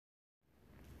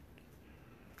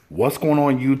What's going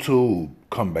on, YouTube?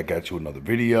 Coming back at you with another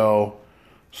video.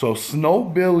 So Snow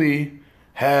Billy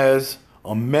has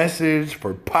a message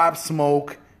for Pop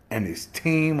Smoke and his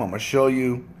team. I'm gonna show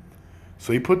you.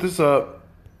 So he put this up.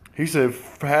 He said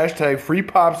hashtag free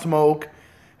Pop Smoke,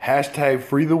 hashtag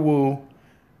free the woo,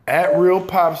 at real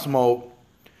Pop Smoke.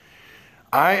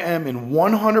 I am in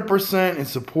 100% in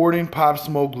supporting Pop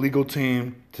Smoke legal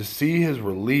team to see his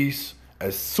release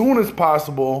as soon as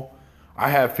possible. I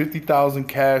have $50,000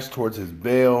 cash towards his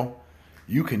bail.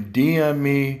 You can DM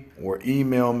me or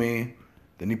email me.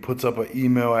 Then he puts up an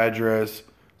email address.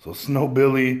 So Snow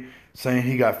Billy saying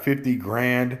he got 50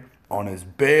 grand on his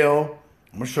bail.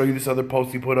 I'm gonna show you this other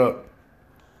post he put up.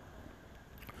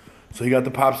 So he got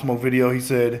the Pop Smoke video. He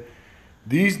said,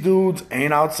 "These dudes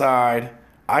ain't outside.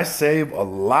 I save a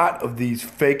lot of these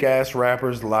fake ass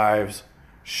rappers' lives.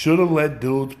 Shoulda let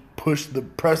dudes press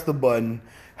the button.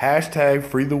 Hashtag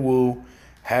free the woo.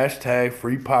 Hashtag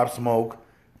free Pop Smoke.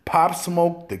 Pop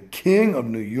Smoke, the king of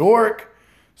New York."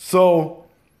 So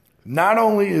not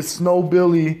only is Snow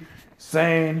Billy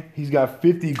saying he's got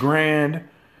 50 grand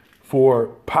for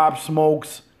Pop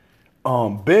Smoke's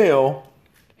bail,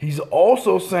 he's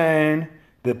also saying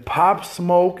that Pop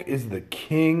Smoke is the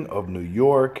king of New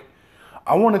York.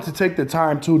 I wanted to take the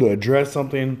time too to address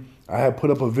something. I had put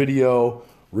up a video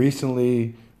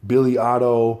recently. Billy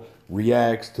Otto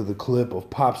reacts to the clip of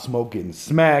Pop Smoke getting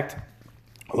smacked.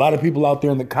 A lot of people out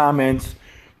there in the comments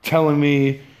telling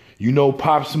me,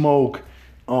 Pop Smoke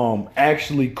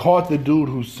actually caught the dude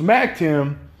who smacked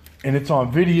him, and it's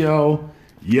on video.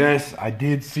 Yes, I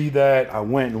did see that. I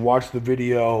went and watched the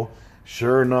video.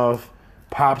 Sure enough,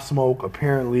 Pop Smoke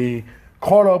apparently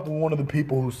caught up with one of the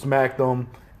people who smacked him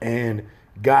and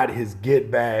got his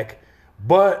get back.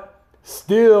 But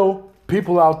still,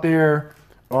 people out there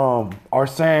are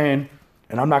saying,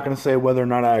 and I'm not going to say whether or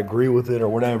not I agree with it or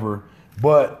whatever,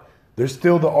 but there's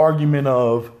still the argument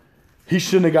of he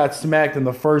shouldn't have got smacked in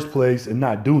the first place and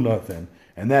not do nothing.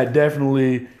 And that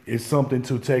definitely is something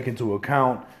to take into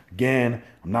account. Again,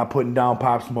 I'm not putting down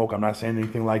Pop Smoke. I'm not saying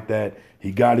anything like that.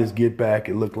 He got his get back,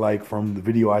 it looked like, from the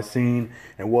video I seen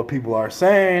and what people are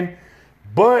saying.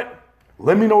 But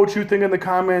let me know what you think in the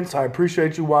comments. I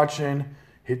appreciate you watching.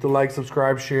 Hit the like,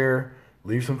 subscribe, share,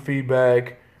 leave some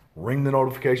feedback, ring the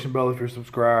notification bell if you're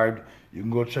subscribed. You can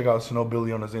go check out Snow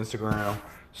Billy on his Instagram,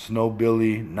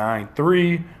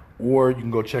 snowbilly93, or you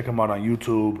can go check him out on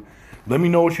YouTube. Let me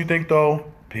know what you think, though.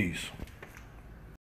 Peace.